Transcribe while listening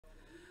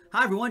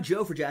Hi everyone,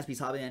 Joe for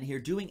Jaspys Hobbyland here,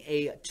 doing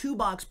a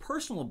 2-box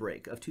personal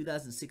break of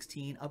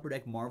 2016 Upper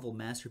Deck Marvel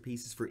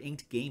Masterpieces for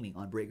Inked Gaming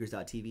on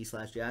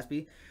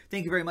breakers.tv/Jaspy.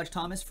 Thank you very much,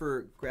 Thomas,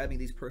 for grabbing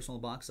these personal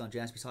boxes on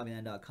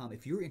JaspysHobbyland.com.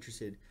 If you're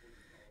interested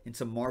in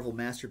some Marvel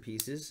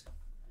Masterpieces,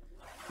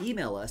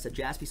 email us at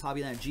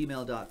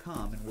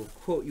jaspyshobbyland@gmail.com and we'll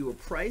quote you a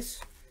price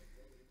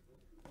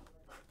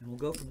and we'll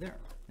go from there.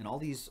 And all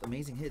these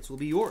amazing hits will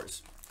be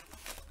yours.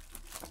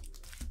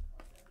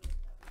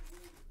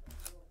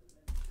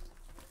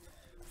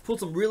 Pulled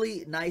some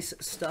really nice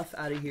stuff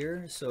out of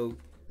here. So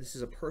this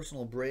is a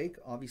personal break.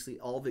 Obviously,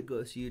 all of it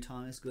goes to you,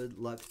 Thomas. Good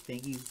luck.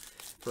 Thank you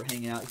for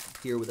hanging out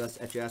here with us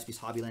at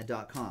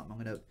JaspysHobbyland.com. I'm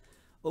going to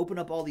open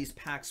up all these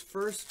packs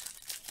first.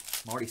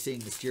 I'm already seeing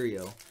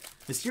Mysterio.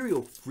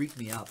 Mysterio freaked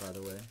me out, by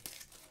the way.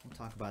 We'll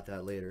talk about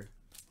that later.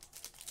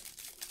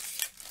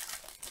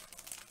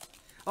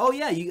 Oh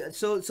yeah,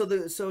 so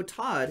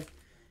Todd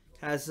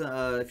has,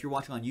 if you're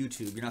watching on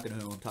YouTube, you're not going to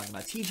know what I'm talking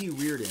about.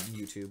 TG Reardon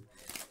YouTube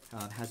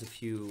has a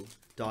few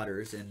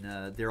daughters,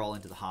 and they're all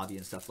into the hobby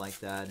and stuff like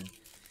that.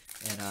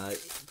 And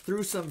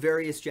through some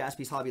various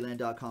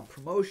JaspysHobbyland.com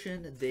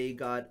promotion, they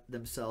got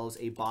themselves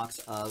a box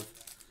of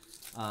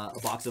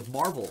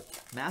Marvel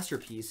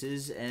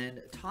Masterpieces.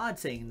 And Todd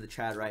saying in the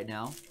chat right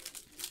now.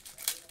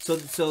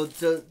 So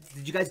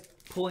did you guys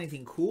pull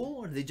anything cool,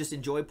 or did they just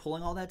enjoy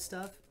pulling all that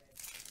stuff?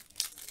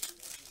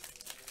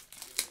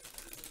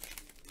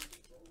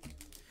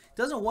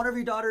 Doesn't one of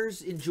your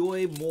daughters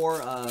enjoy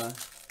more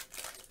of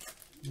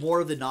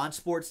the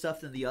non-sport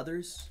stuff than the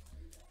others?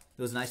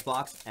 It was a nice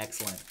box.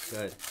 Excellent.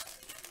 Good.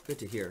 Good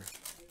to hear.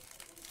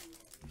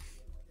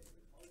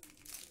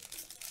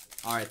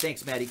 All right.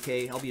 Thanks, Maddie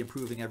K. I'll be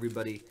improving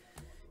everybody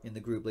in the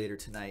group later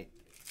tonight.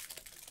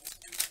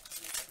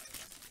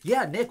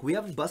 Yeah, Nick, we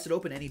haven't busted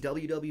open any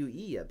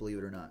WWE yet, believe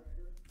it or not.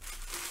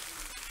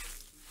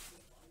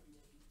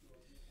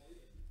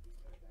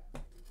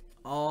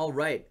 All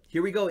right.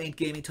 Here we go, Inked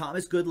Gaming.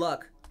 Thomas, good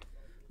luck.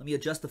 Let me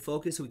adjust the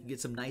focus so we can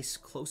get some nice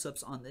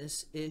close-ups on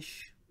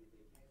this-ish.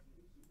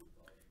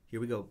 Here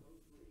we go.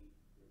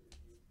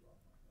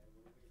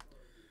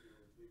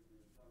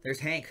 There's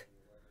Hank.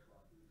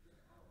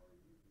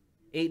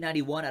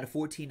 $8.91 out of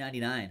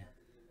 $14.99.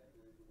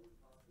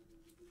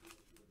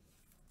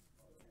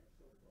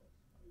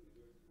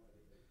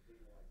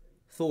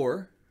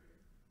 Thor.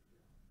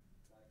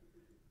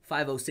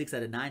 $5.06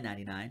 out of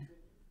 $9.99.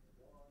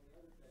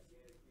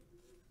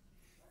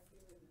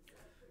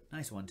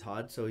 Nice one,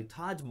 Todd. So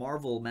Todd's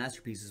Marvel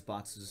Masterpieces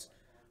boxes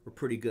were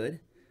pretty good.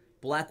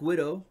 Black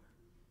Widow,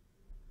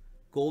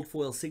 Gold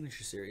Foil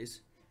Signature Series.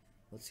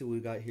 Let's see what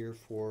we got here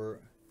for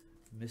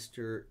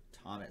Mr.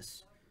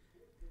 Thomas.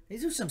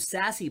 These are some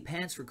sassy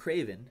pants for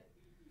Craven.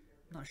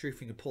 I'm not sure if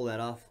you can pull that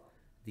off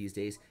these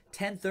days.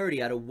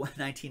 1030 out of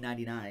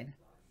 1999.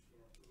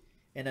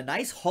 And a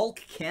nice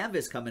Hulk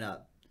canvas coming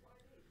up.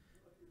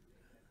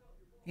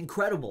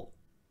 Incredible.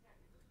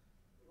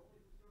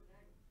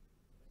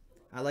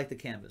 I like the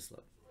canvas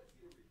look.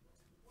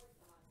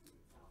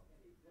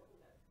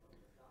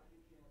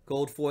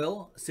 Gold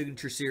Foil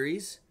Signature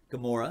Series,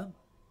 Gamora.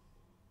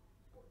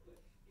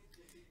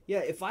 Yeah,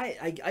 if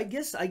I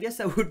guess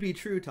that would be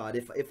true, Todd.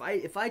 If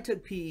I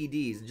took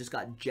PEDs and just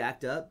got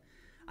jacked up,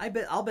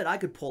 I'll bet I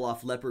could pull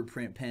off leopard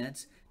print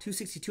pants.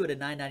 262 out of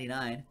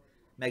 999,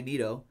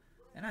 Magneto,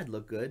 and I'd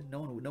look good. No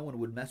one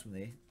would mess with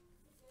me.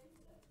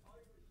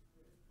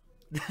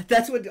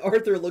 That's what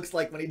Arthur looks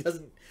like when he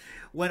doesn't.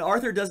 When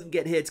Arthur doesn't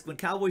get hits, when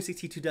Cowboy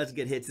 62 doesn't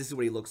get hits, this is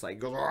what he looks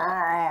like.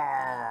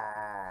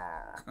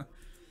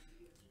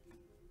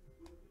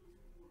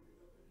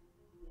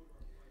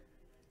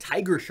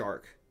 Tiger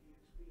Shark.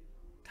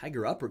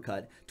 Tiger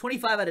Uppercut.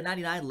 25 out of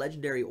 99,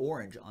 Legendary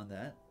Orange on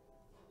that.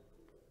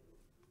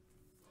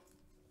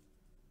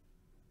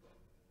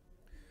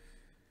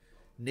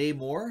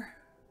 Namor.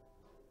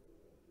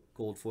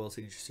 Gold Foil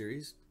Signature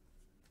Series.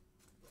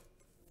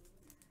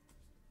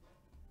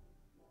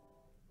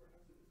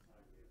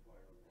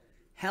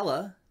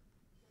 Hella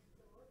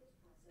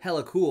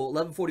cool.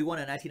 1141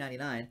 at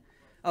 1999.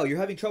 Oh, you're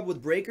having trouble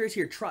with breakers?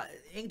 Here, try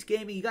Inked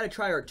Gaming. You got to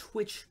try our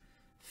Twitch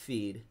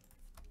feed.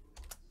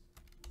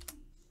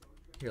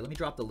 Here, let me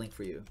drop the link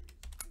for you.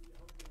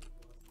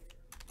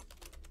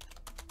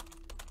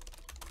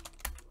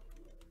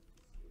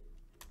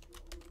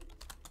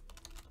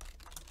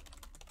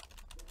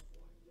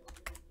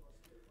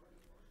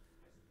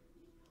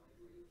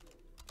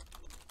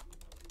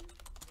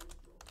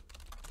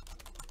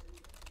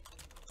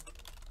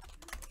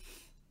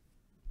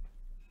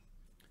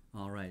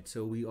 All right,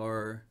 so we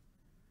are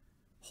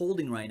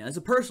holding right now. It's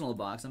a personal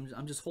box.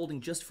 I'm just holding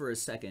just for a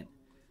second,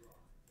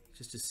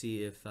 just to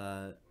see if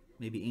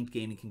maybe Inked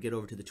Gaming can get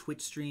over to the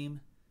Twitch stream.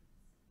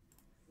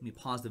 Let me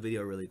pause the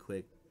video really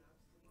quick.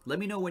 Let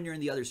me know when you're in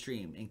the other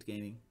stream, Inked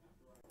Gaming.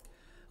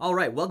 All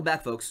right, welcome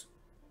back, folks.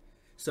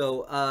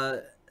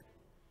 So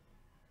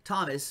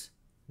Thomas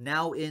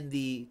now in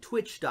the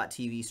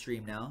Twitch.tv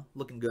stream now,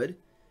 looking good.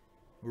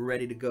 We're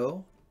ready to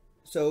go.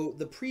 So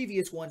the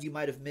previous ones you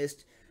might have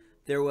missed.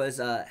 There was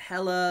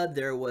Hela,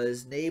 there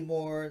was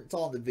Namor, it's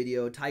all in the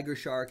video, Tiger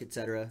Shark,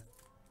 etc.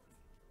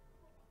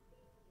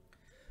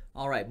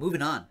 All right,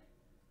 moving on.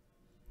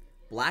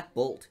 Black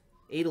Bolt.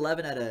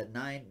 811 out of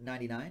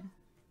 999.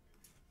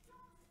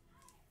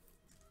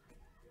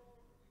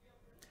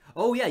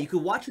 Oh, yeah, you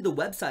could watch the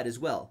website as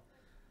well.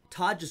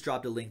 Todd just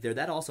dropped a link there.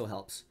 That also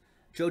helps.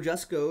 Joe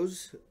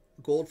Jusko's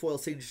Gold Foil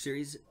Signature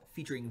Series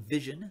featuring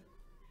Vision.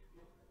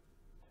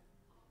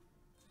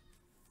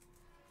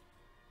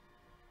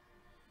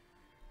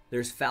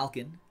 There's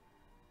Falcon.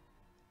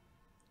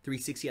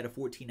 360 out of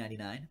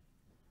 1499.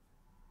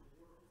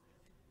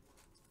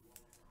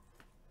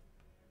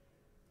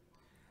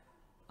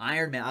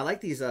 Iron Man. I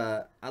like these.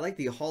 I like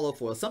the hollow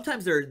foils.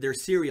 Sometimes they're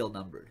serial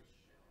numbered,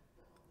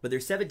 but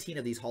there's 17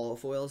 of these hollow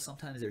foils.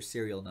 Sometimes they're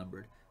serial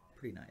numbered.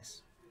 Pretty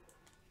nice.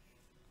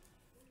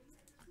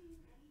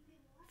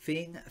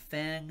 Fing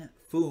Fang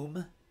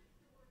Foom.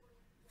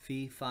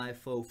 Fee Fi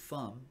Fo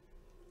Fum.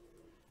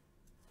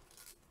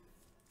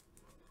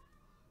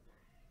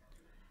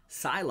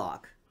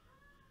 Psylocke.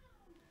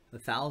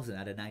 1,000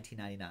 out of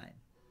 1999.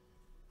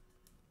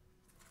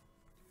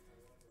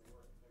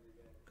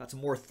 Got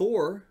some more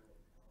Thor.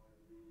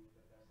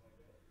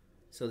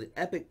 So the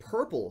epic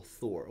purple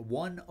Thor,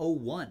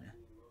 101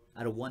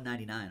 out of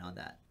 199 on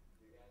that.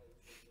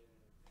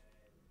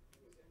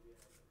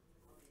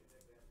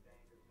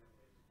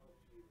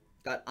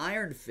 Got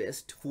Iron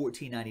Fist,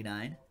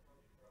 14.99.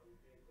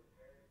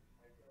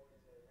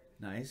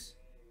 Nice.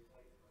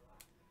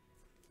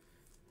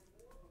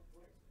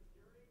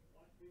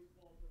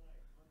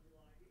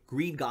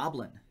 Green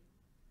Goblin,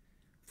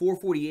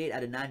 448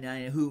 out of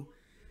 99. Who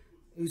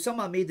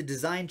somehow made the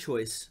design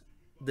choice.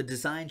 The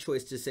design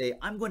choice to say,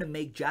 I'm going to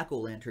make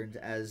jack-o'-lanterns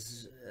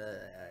as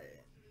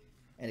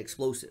an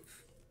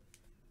explosive.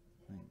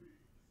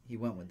 He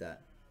went with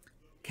that.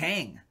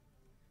 Kang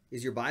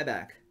is your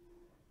buyback.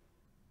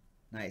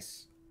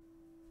 Nice.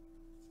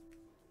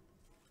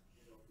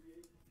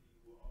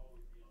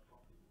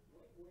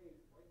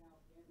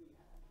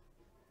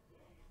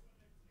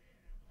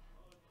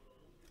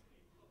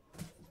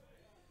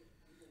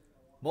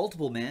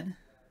 Multiple Man.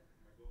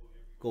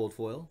 Gold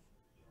foil.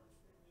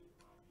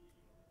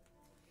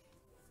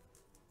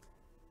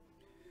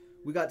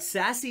 We got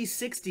Sassy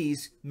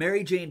 60s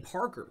Mary Jane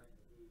Parker.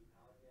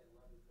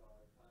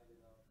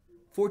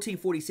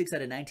 1446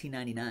 out of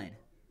 1999.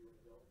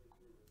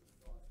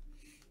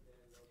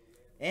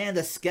 And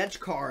the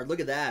sketch card. Look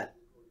at that.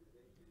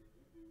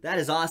 That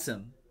is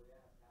awesome.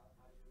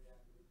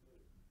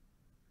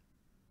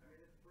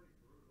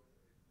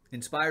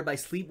 Inspired by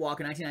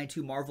Sleepwalker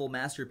 1992 Marvel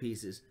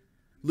Masterpieces.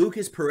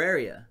 Lucas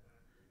Pereira.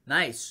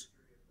 Nice.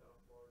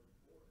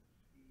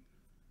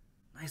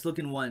 Nice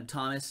looking one,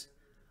 Thomas.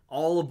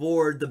 All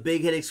aboard the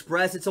Big Hit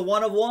Express. It's a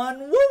 1 of 1.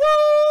 Woo woo!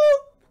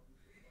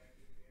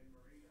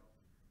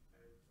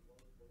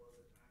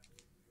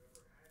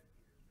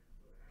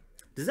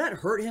 Does that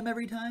hurt him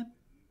every time?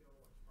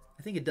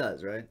 I think it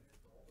does, right?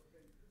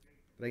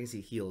 But I guess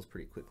he heals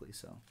pretty quickly,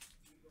 so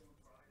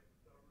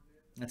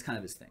that's kind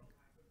of his thing.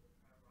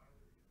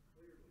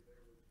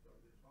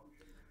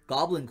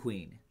 Goblin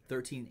Queen,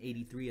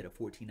 1383 out of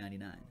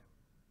 1499.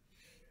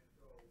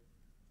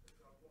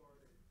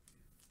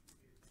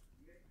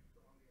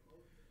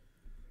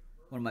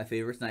 One of my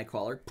favorites,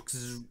 Nightcrawler.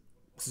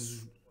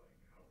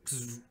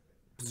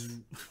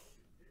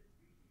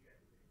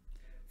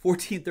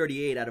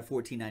 1438 out of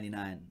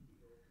 1499.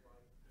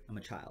 I'm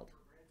a child.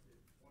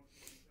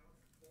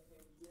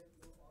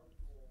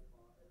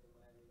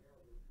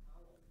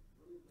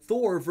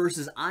 Thor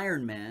versus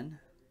Iron Man.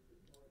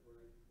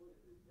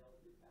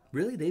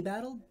 Really? They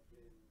battled?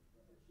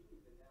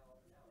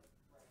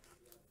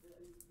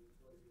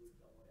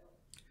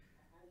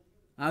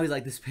 I always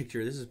like this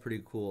picture. This is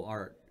pretty cool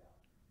art.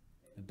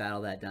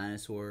 Battle that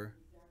dinosaur.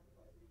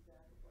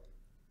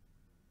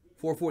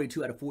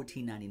 442 out of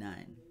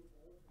 1499.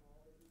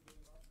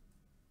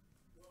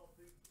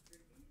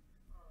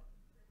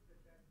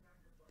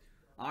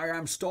 I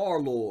am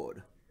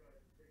Star-Lord.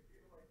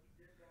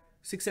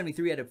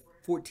 673 out of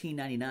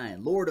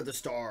 1499. Lord of the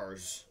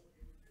Stars.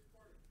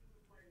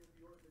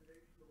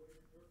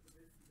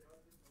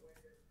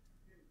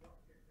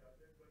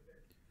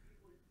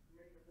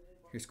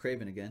 Here's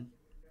Kraven again.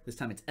 This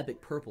time it's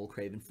Epic Purple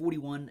Kraven.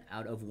 41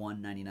 out of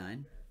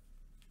 199.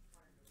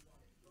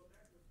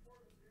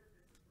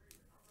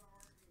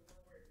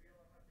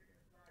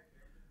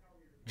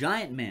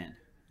 Giant Man,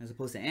 as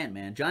opposed to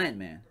Ant-Man. Giant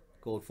Man.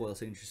 Gold Foil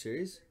Signature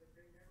Series.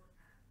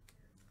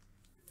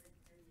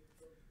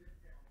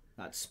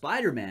 Got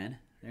Spider-Man.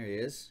 There he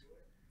is.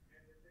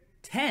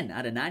 10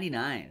 out of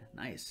 99.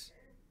 Nice.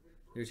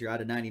 There's your out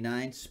of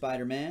 99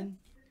 Spider-Man.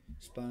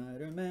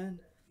 Spider-Man.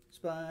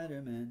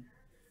 Spider-Man.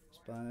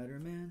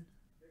 Spider-Man.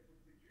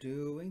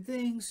 Doing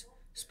things.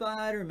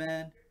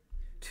 Spider-Man.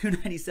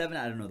 297.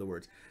 I don't know the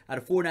words. Out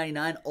of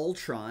 499.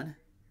 Ultron.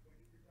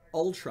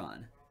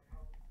 Ultron.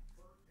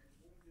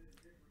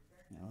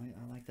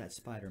 I like that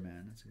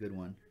Spider-Man. That's a good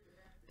one.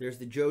 There's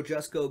the Joe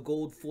Jusko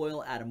Gold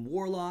Foil Adam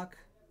Warlock.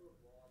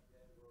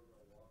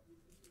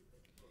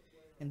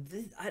 And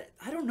this, I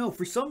don't know.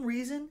 For some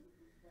reason,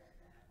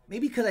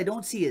 maybe because I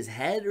don't see his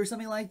head or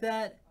something like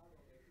that,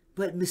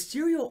 But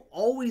Mysterio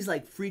always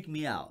like freaked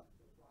me out.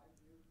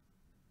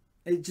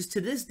 It just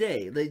to this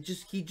day,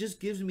 he just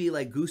gives me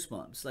like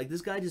goosebumps. Like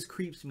this guy just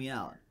creeps me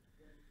out.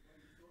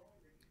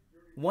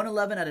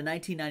 111 out of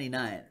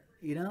 1999.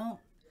 You know,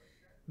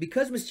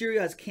 because Mysterio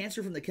has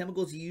cancer from the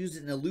chemicals he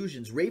used in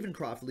Illusions,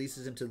 Ravencroft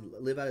releases him to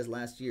live out his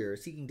last year.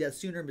 Seeking death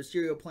sooner,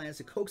 Mysterio plans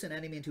to coax an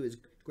enemy into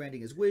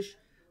granting his wish.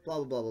 Blah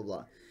blah blah blah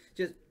blah.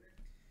 Just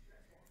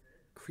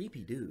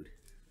creepy dude.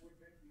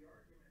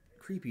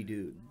 Creepy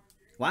dude.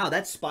 Wow,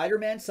 that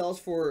Spider-Man sells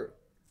for...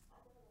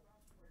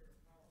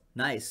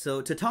 Nice.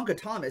 So, Tatanka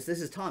Thomas, this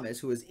is Thomas,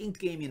 who is Inked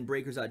Gaming and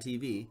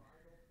Breakers.tv,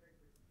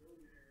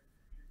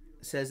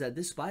 says that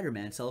this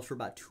Spider-Man sells for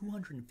about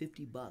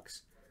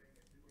 $250.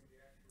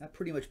 That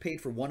pretty much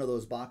paid for one of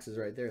those boxes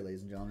right there,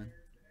 ladies and gentlemen.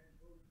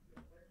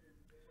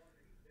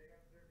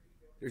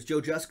 There's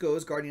Joe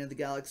Jusko's Guardian of the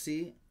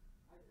Galaxy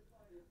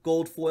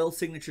Gold Foil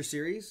Signature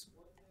Series.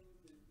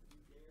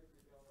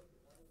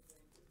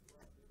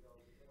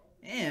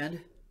 And...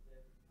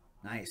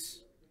 Nice.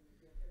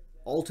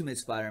 Ultimate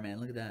Spider-Man.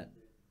 Look at that.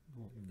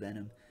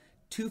 Venom.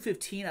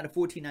 215 out of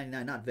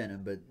 14.99. Not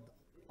Venom, but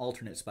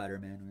alternate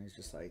Spider-Man. Where he's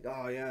just like,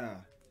 oh yeah,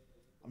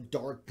 I'm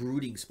dark,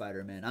 brooding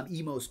Spider-Man. I'm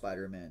emo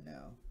Spider-Man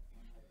now.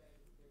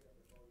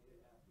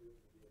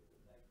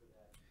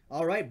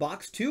 All right,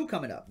 box 2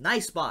 coming up.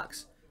 Nice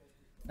box.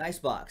 Nice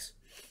box.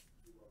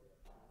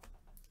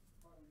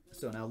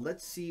 So now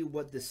let's see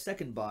what the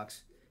second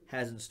box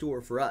has in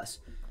store for us.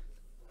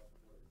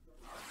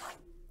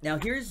 Now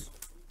here's...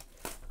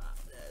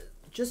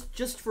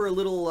 Just for a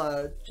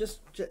little,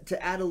 just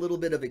to add a little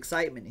bit of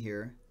excitement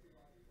here,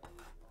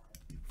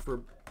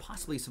 for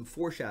possibly some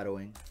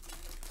foreshadowing.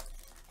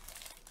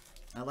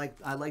 I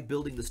like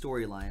building the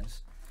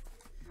storylines.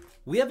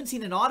 We haven't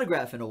seen an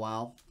autograph in a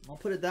while. I'll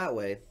put it that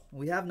way.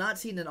 We have not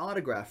seen an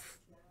autograph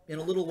in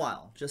a little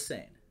while. Just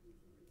saying.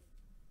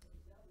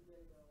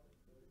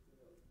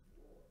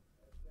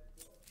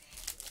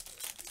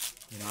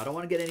 You know, I don't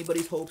want to get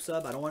anybody's hopes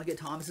up. I don't want to get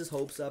Thomas's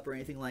hopes up or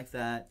anything like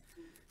that.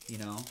 You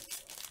know.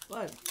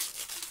 But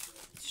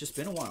it's just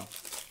been a while.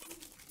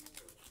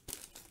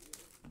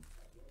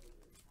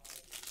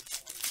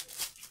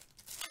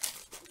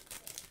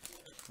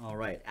 All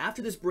right.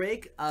 After this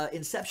break,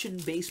 Inception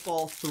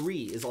Baseball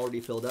 3 is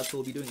already filled up. So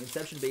we'll be doing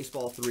Inception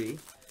Baseball 3.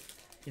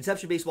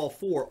 Inception Baseball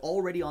 4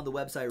 already on the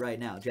website right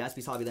now.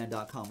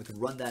 JaspysHobbyland.com. We can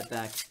run that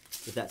back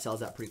if that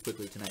sells out pretty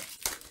quickly tonight.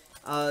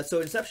 So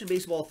Inception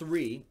Baseball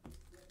 3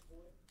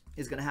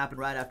 is going to happen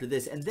right after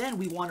this. And then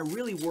we want to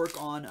really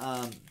work on...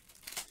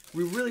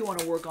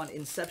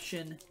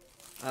 Inception,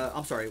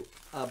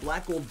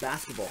 Black Gold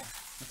Basketball.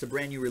 That's a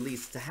brand new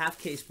release. It's a half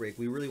case break.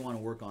 We really want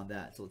to work on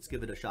that, so let's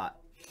give it a shot.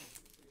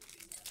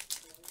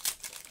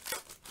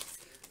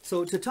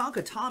 So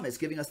Tatanka Thomas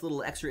giving us a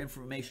little extra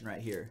information right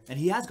here. And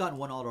he has gotten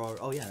one auto.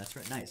 Oh yeah, that's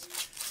right. Nice.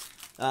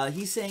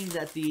 He's saying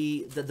that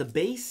the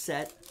base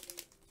set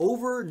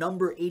over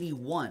number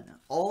 81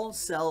 all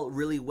sell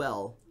really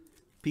well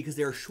because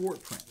they're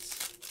short prints.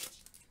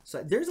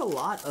 So there's a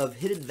lot of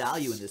hidden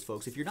value in this,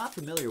 folks. If you're not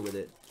familiar with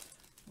it,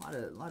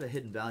 a lot of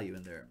hidden value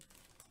in there.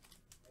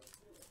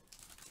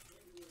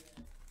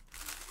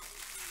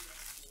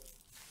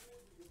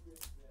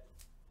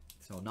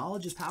 So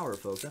knowledge is power,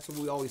 folks. That's what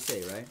we always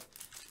say, right?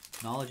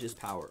 Knowledge is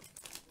power.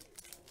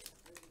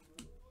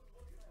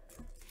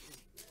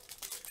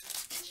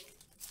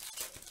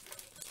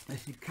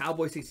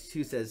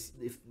 Cowboy62 says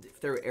if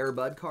there are Air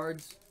Bud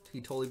cards,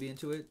 he'd totally be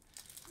into it.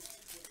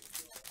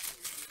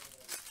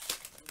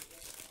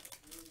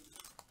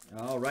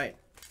 All right.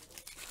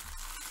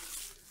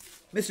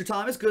 Mr.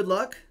 Thomas, good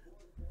luck.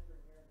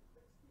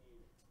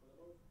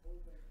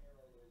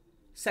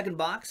 Second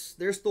box.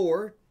 There's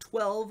Thor.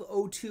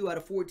 1202 out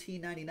of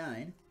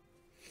 14.99.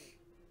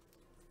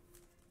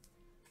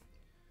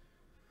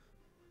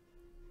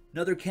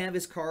 Another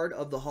canvas card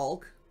of the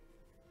Hulk.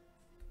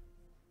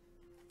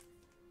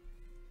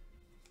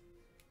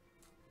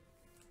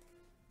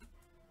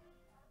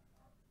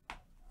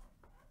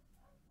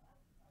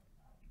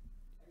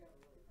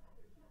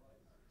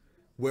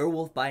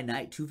 Werewolf by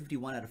Night,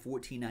 251 out of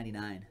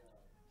 14.99.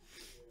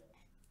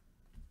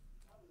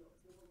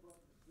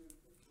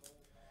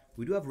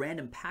 We do have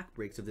random pack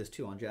breaks of this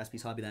too on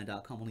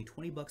JaspysHobbyland.com. Only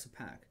 $20 a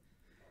pack.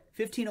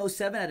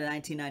 1507 out of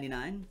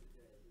 1999.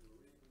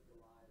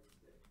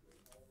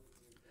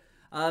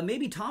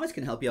 Maybe Thomas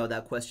can help you out with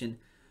that question.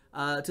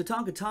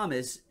 Tatanka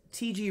Thomas,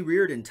 TG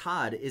Reardon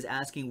Todd is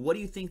asking, what do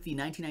you think the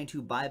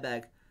 1992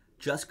 buyback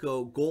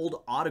Jusko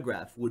gold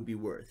autograph would be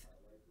worth?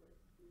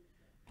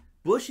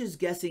 Bush is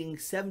guessing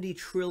 $70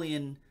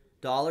 trillion,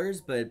 but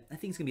I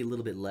think it's going to be a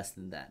little bit less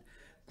than that.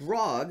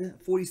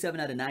 Grog, 47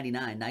 out of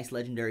 99. Nice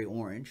legendary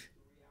orange.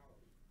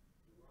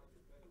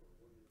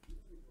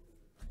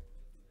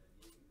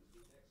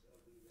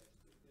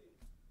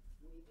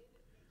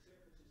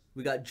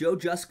 We got Joe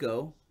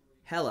Jusko,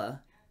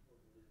 Hella,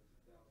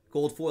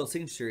 Gold Foil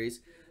Signature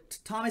Series.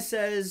 Thomas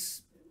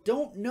says,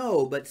 don't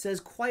know, but says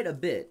quite a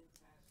bit.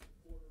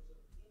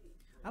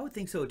 I would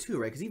think so too,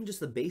 right? Because even just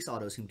the base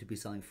autos seem to be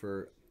selling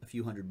for a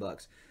few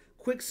 $100.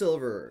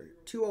 Quicksilver,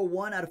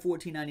 201 out of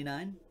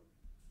 14.99.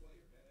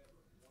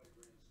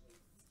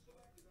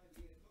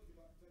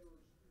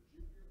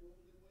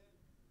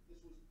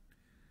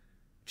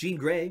 Jean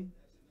Grey,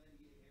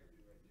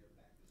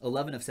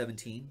 11 of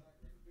 17.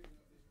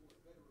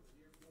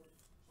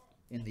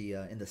 In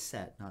the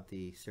set, not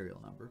the serial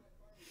number.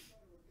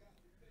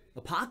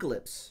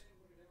 Apocalypse,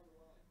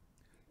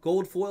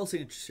 gold foil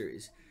signature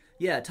series.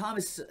 Yeah,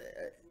 Thomas.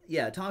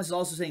 Thomas is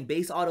also saying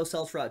base auto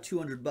sells for about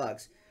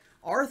 $200.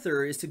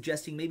 Arthur is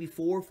suggesting maybe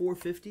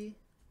 $450.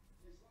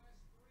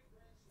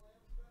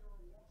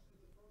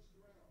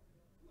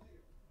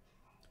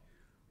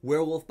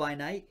 Werewolf by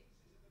Night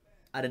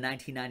out of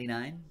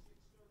 1999.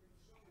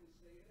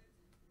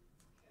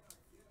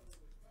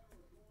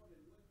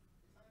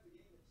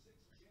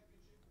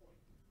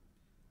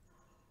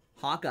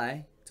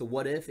 Hawkeye, it's a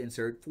what if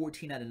insert,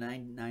 14 out of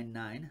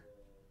 999.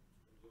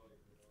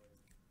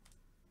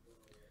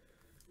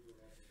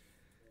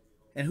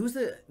 And who's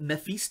the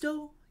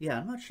Mephisto? Yeah,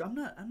 I'm not sure. I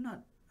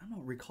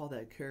don't recall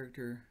that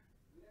character.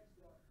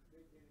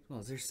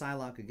 Well, there's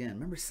Psylocke again.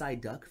 Remember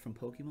Psyduck from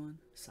Pokemon?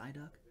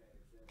 Psyduck?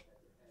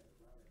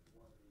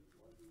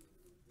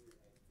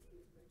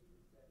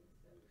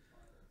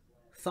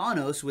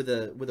 Thanos with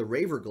a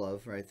Raver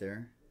glove right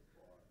there.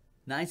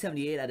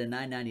 978 out of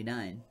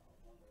 999.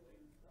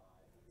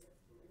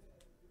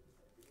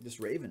 Just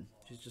Raven.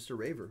 She's just a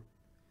Raver.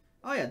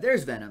 Oh yeah,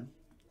 there's Venom.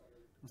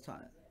 Let's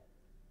talk.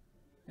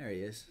 There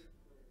he is.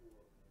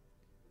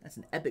 That's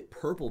an epic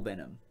purple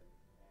Venom.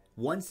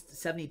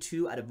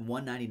 172 out of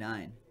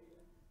 199.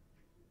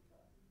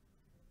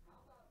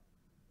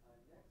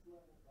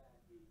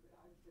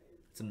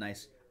 Some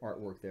nice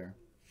artwork there.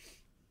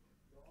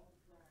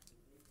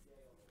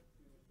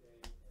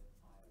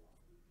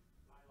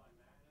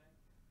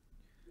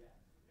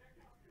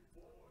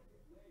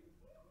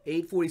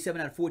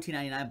 $847 out of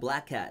 $14.99.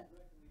 Black Cat.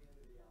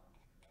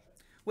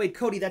 Wait,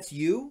 Cody, that's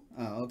you?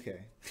 Oh,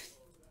 okay.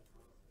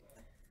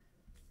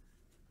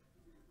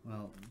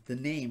 Well, the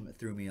name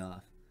threw me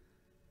off.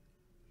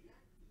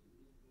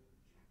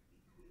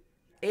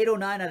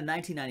 $809 out of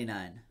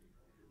 $19.99.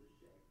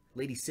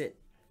 Lady Sit.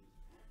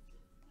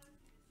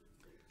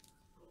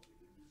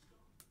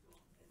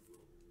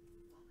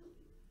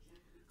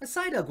 A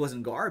Psyduck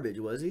wasn't garbage,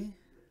 was he?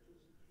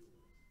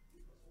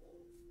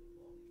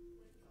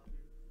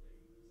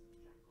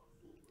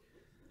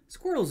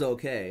 Squirtle's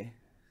okay.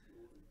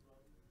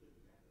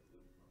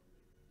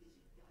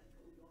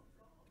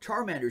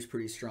 Charmander's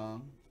pretty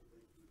strong.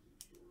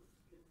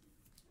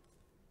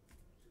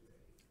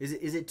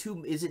 Is it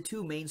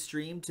too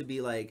mainstream to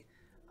be like,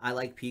 I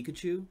like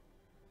Pikachu?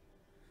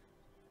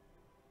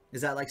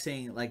 Is that like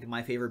saying like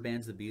my favorite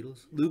band's the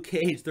Beatles? Luke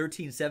Cage,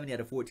 1370 out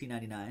of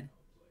 14.99.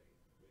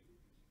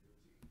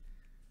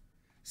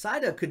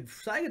 Psyduck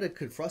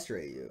could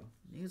frustrate you.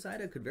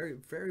 Psyduck could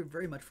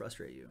very much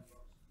frustrate you.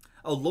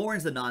 Oh,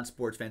 Lauren's the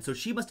non-sports fan, so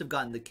she must have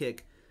gotten the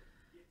kick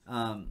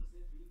out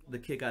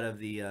of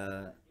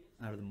the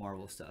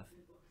Marvel stuff.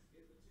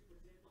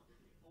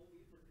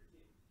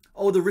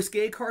 Oh, the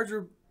risque cards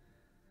were.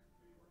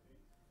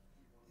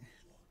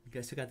 You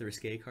guys took out the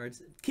risque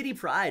cards. Kitty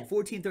Pryde,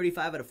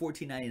 1435 out of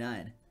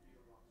 14.99.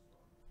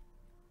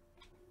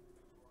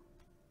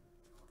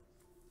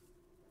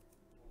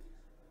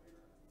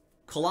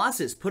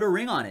 Colossus, put a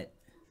ring on it.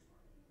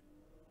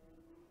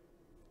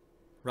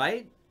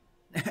 Right?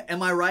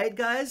 Am I right,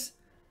 guys?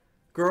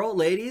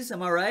 Ladies,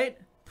 am I right?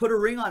 Put a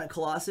ring on it,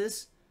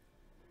 Colossus.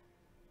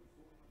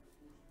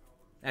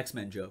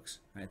 X-Men jokes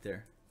right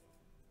there.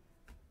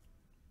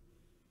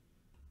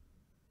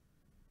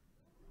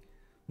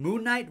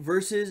 Moon Knight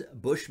versus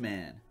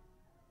Bushman.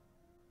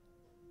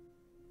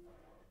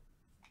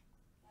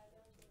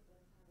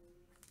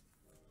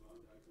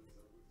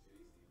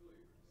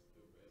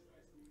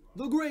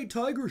 The Great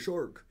Tiger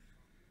Shark.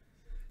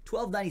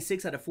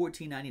 $12.96 out of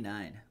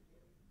 $14.99.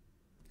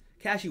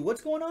 Cashy,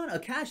 what's going on?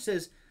 Cash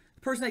says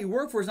the person that you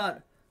work for is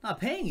not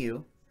paying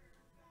you.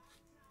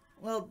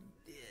 Well,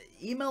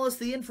 email us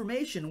the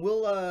information.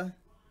 We'll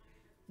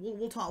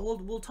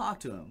talk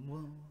to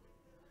him.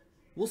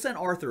 We'll send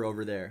Arthur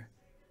over there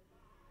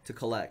to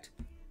collect.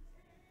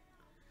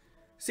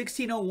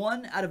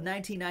 1601 out of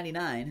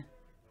 1999.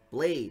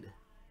 Blade.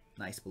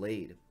 Nice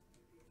Blade.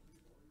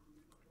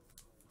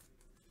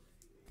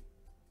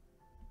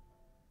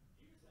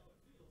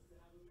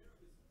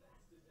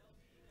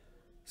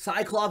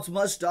 Cyclops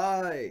Must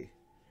Die.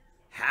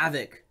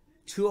 Havoc.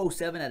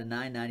 207 out of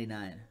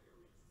 999.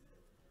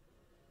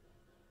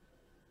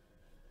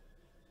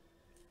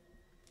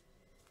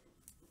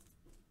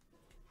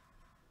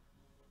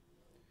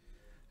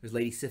 There's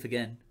Lady Sif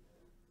again.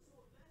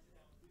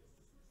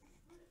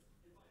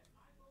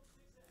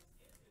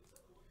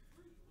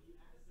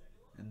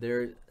 And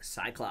there's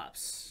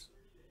Cyclops.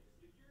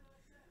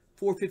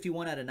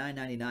 451 out of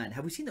 999.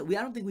 Have we seen that?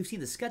 I don't think we've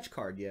seen the sketch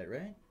card yet,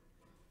 right?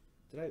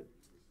 Did I?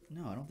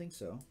 No, I don't think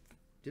so.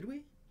 Did we?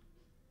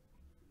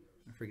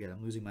 I forget.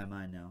 I'm losing my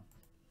mind now.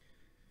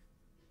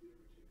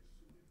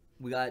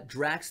 We got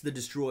Drax the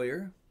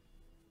Destroyer.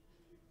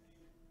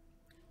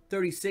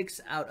 36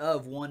 out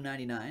of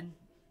 199.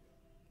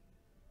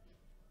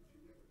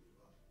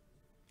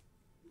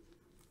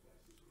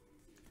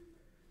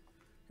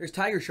 There's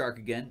Tiger Shark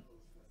again.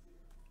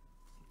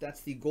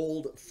 That's the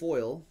gold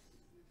foil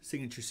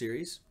signature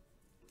series.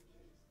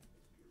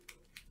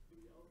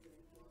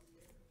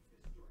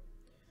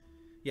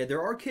 Yeah,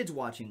 there are kids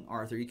watching,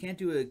 Arthur. You can't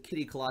do a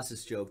Kitty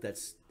Colossus joke.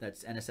 That's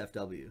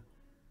NSFW.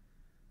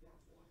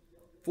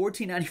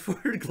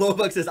 14.94.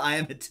 Glowbug says, "I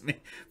am it to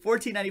me."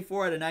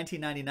 14.94 out of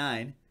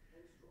 1999.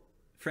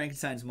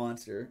 Frankenstein's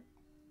monster.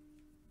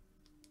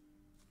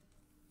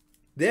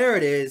 There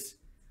it is.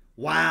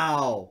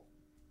 Wow.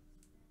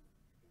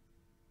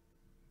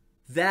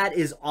 That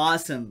is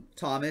awesome,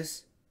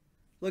 Thomas.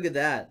 Look at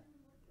that.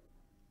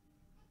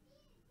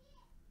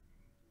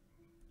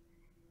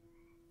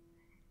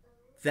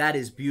 That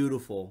is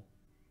beautiful.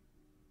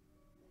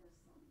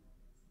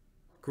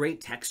 Great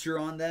texture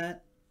on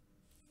that.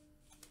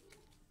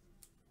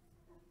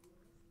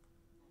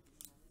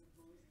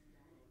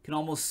 Can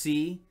almost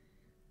see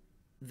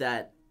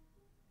that,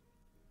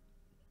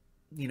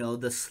 you know,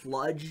 the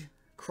sludge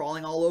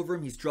crawling all over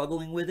him. He's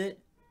struggling with it.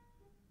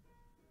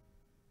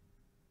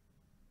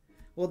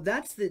 Well,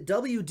 that's the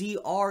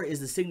WDR is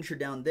the signature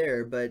down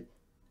there, but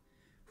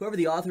whoever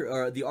the author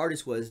or the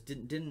artist was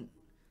didn't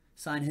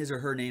sign his or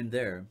her name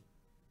there.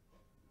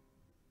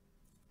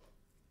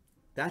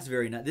 That's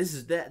very nice.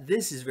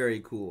 This is very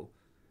cool.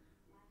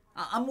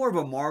 I'm more of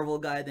a Marvel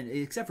guy than,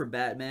 except for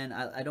Batman.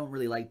 I don't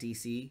really like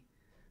DC.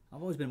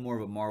 I've always been more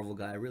of a Marvel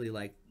guy. I really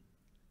like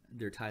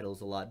their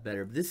titles a lot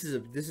better. But this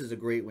is a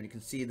great one. You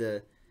can see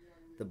the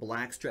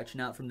black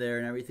stretching out from there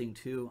and everything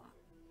too.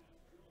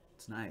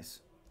 It's nice.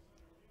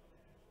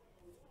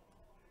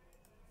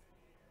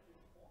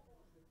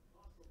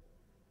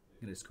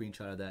 Get a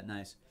screenshot of that.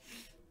 Nice.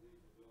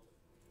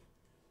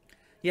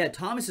 Yeah,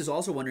 Thomas is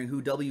also wondering who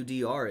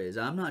WDR is.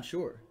 I'm not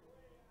sure.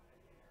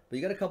 But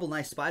you got a couple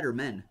nice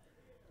Spider-Men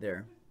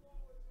there.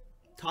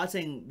 Todd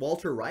saying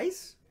Walter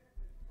Rice?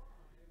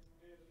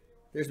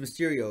 There's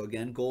Mysterio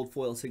again. Gold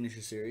foil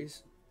signature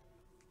series.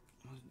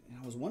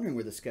 I was wondering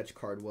where the sketch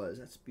card was.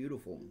 That's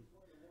beautiful.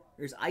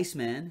 There's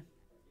Iceman.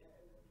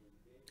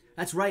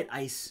 That's right,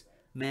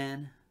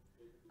 Iceman.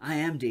 I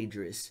am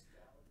dangerous.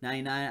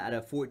 99 out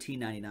of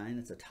 14.99.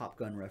 That's a Top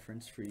Gun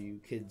reference for you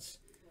kids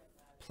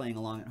playing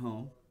along at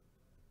home.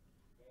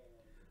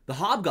 The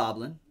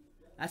Hobgoblin.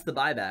 That's the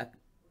buyback.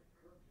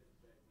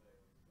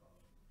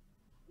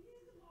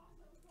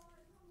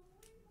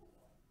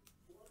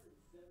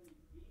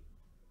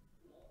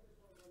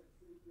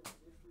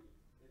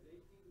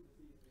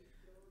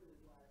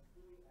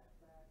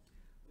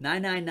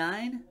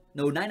 $9.99?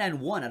 No,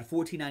 $9.91 out of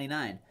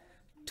 $14.99.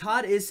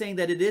 Todd is saying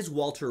that it is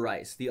Walter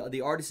Rice.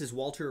 The artist is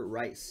Walter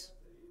Rice.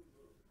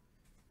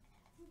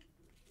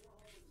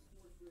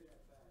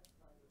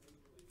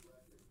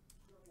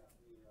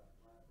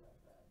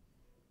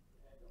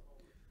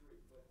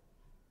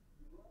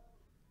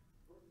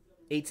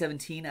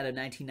 $8.17 out of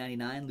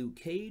 $19.99. Luke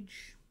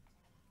Cage.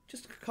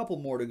 Just a couple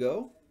more to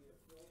go.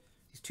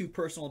 These two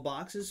personal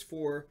boxes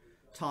for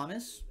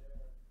Thomas.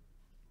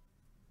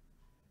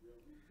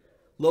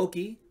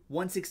 Loki,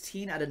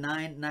 116 out of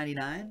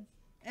 9.99.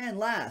 And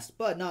last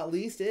but not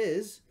least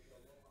is,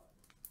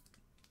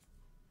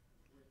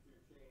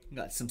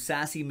 got some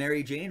sassy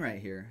Mary Jane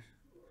right here.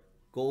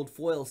 Gold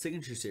foil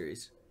signature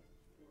series.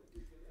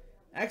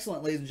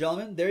 Excellent, ladies and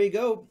gentlemen. There you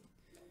go.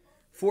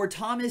 For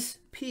Thomas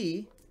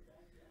P.,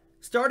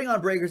 starting on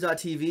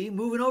Breakers.tv,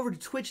 moving over to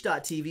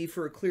Twitch.tv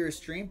for a clearer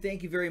stream.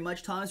 Thank you very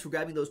much, Thomas, for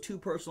grabbing those two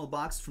personal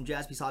boxes from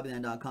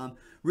JaspysHobbyland.com.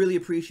 Really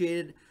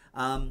appreciate it.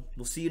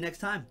 We'll see you next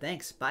time.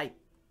 Thanks. Bye.